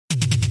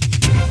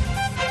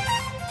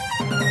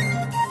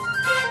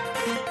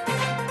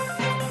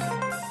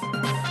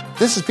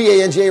This is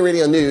PANJ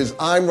Radio News.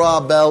 I'm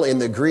Rob Bell in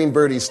the Green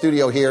Birdie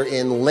studio here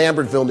in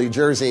Lambertville, New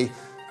Jersey.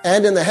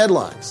 And in the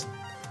headlines,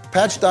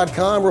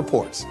 Patch.com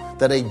reports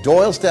that a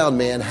Doylestown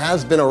man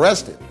has been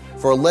arrested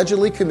for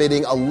allegedly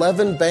committing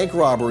 11 bank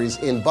robberies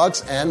in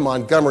Bucks and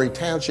Montgomery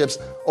townships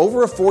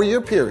over a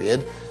 4-year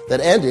period that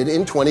ended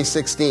in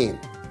 2016.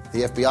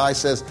 The FBI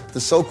says the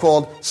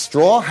so-called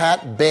Straw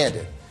Hat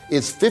Bandit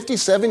is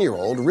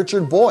 57-year-old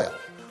Richard Boyle,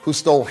 who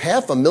stole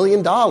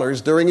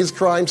 $500,000 during his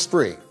crime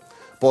spree.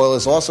 Boyle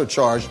is also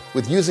charged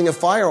with using a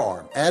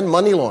firearm and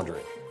money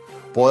laundering.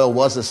 Boyle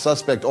was a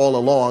suspect all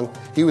along.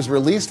 He was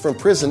released from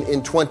prison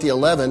in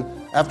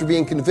 2011 after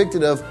being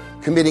convicted of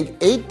committing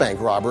 8 bank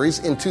robberies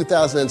in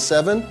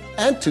 2007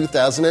 and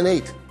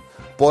 2008.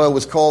 Boyle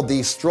was called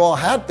the Straw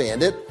Hat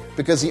Bandit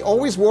because he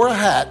always wore a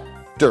hat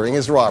during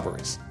his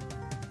robberies.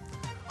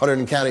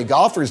 Hunterdon County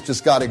golfers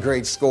just got a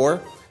great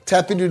score.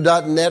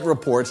 TapInto.net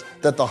reports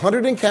that the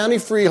Hunterdon County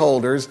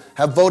freeholders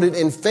have voted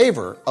in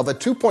favor of a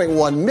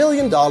 $2.1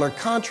 million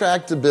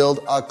contract to build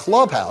a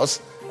clubhouse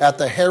at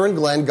the Heron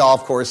Glen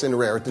Golf Course in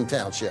Raritan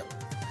Township.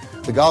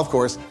 The golf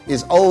course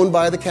is owned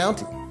by the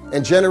county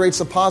and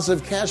generates a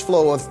positive cash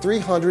flow of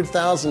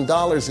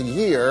 $300,000 a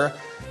year.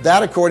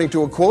 That, according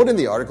to a quote in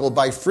the article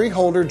by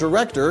freeholder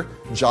director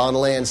John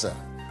Lanza.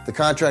 The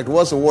contract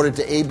was awarded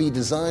to AB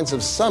Designs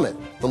of Summit,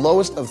 the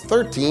lowest of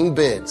 13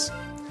 bids.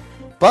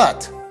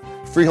 But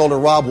freeholder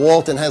Rob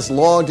Walton has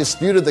long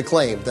disputed the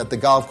claim that the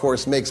golf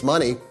course makes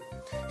money.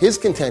 His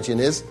contention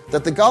is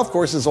that the golf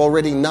course is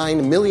already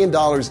 $9 million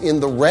in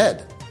the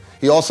red.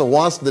 He also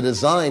wants the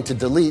design to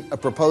delete a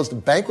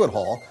proposed banquet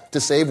hall to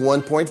save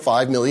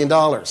 $1.5 million.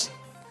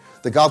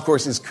 The golf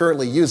course is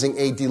currently using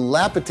a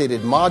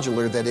dilapidated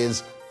modular that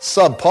is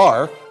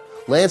subpar.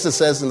 Lanza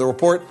says in the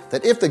report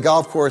that if the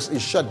golf course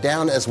is shut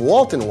down as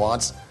Walton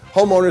wants,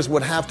 homeowners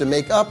would have to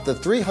make up the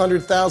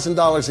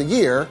 $300,000 a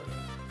year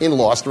in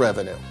lost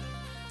revenue.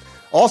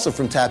 Also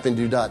from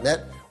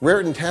TapInto.net,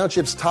 Raritan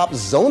Township's top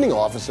zoning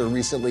officer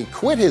recently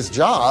quit his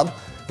job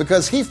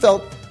because he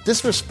felt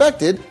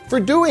disrespected for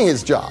doing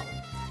his job.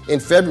 In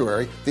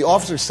February, the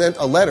officer sent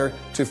a letter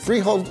to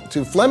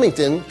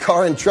Flemington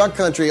car and truck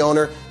country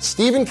owner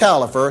Stephen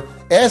Califer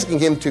asking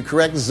him to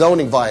correct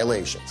zoning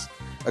violations.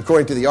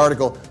 According to the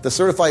article, the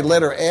certified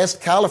letter asked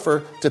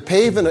Califer to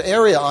pave an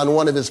area on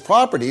one of his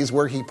properties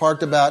where he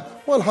parked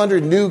about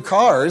 100 new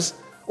cars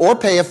or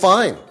pay a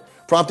fine,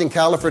 prompting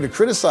Califer to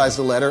criticize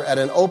the letter at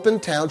an open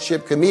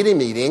township committee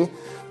meeting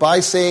by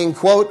saying,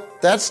 quote,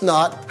 "That's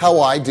not how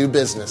I do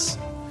business."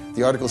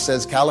 The article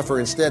says Califer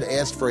instead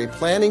asked for a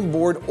planning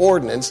board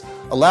ordinance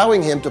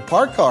allowing him to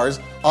park cars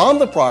on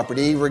the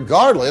property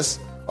regardless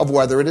of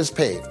whether it is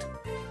paved.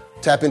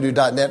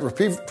 TapInto.net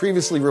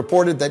previously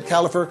reported that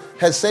Califer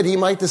has said he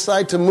might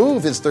decide to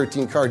move his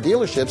 13-car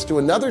dealerships to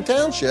another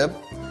township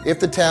if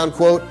the town,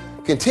 quote,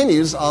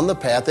 "continues on the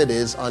path it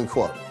is,"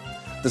 unquote.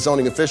 The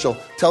zoning official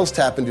tells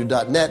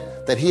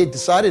TapInto.net that he had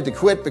decided to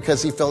quit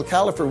because he felt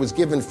Califer was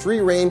given free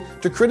rein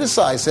to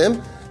criticize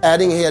him,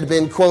 adding he had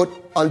been, quote,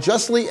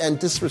 "unjustly and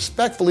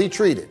disrespectfully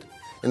treated."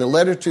 In a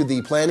letter to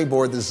the planning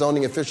board, the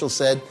zoning official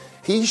said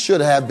he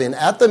should have been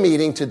at the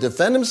meeting to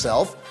defend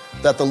himself,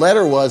 that the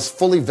letter was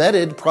fully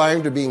vetted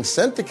prior to being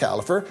sent to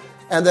Califer,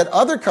 and that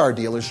other car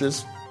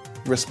dealerships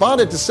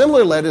responded to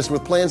similar letters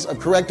with plans of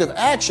corrective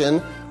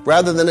action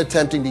rather than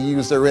attempting to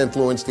use their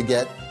influence to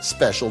get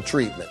special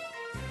treatment.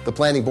 The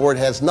planning board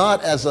has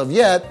not, as of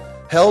yet,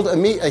 held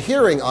a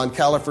hearing on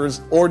Califer's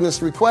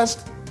ordinance request,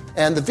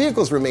 and the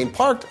vehicles remain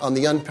parked on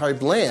the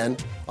unpaved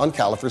land on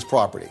Califer's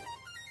property.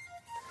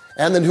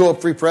 And the New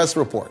Hope Free Press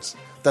reports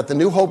that the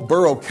New Hope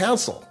Borough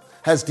Council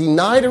has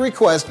denied a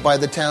request by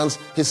the town's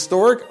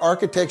Historic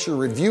Architecture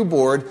Review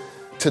Board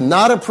to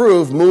not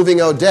approve moving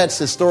Odette's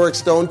historic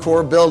stone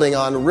core building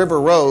on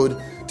River Road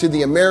to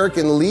the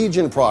American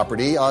Legion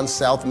property on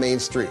South Main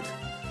Street.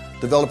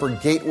 Developer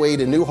Gateway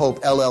to New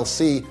Hope,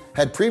 LLC,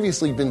 had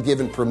previously been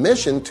given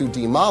permission to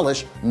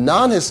demolish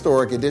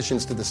non-historic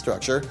additions to the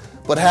structure,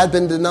 but had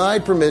been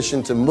denied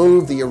permission to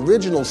move the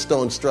original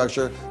stone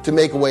structure to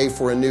make way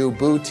for a new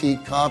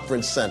boutique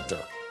conference center.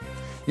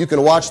 You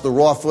can watch the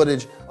raw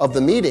footage of the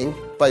meeting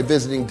by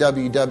visiting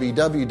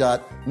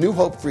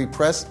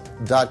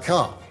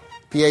www.newhopefreepress.com.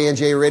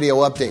 PANJ Radio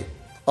Update.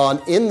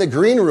 On In the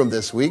Green Room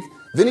this week,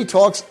 Vinny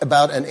talks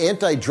about an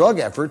anti-drug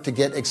effort to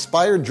get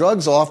expired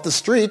drugs off the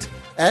street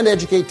and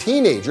educate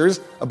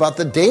teenagers about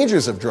the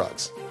dangers of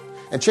drugs.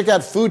 And check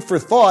out Food for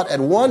Thought at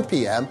 1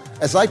 p.m.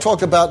 as I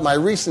talk about my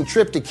recent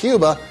trip to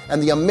Cuba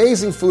and the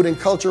amazing food and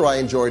culture I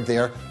enjoyed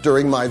there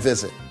during my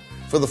visit.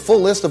 For the full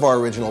list of our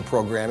original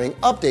programming,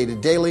 updated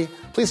daily,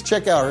 please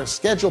check out our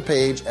schedule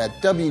page at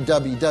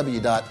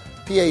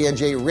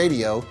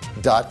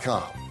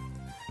www.panjradio.com.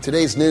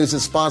 Today's news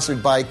is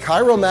sponsored by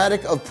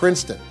Chiromatic of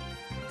Princeton.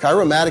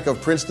 Chiromatic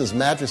of Princeton's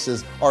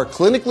mattresses are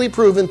clinically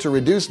proven to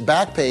reduce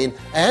back pain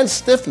and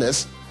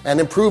stiffness and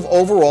improve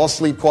overall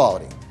sleep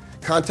quality.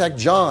 Contact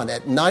John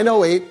at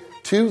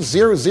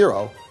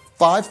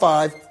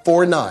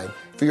 908-200-5549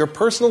 for your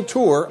personal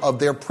tour of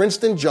their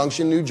Princeton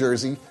Junction, New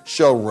Jersey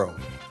showroom.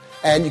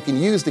 And you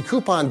can use the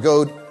coupon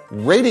code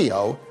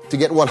RADIO to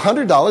get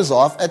 $100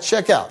 off at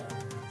checkout.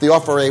 They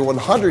offer a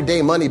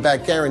 100-day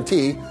money-back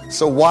guarantee,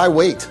 so why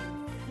wait?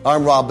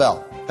 I'm Rob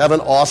Bell. Have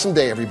an awesome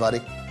day,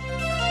 everybody.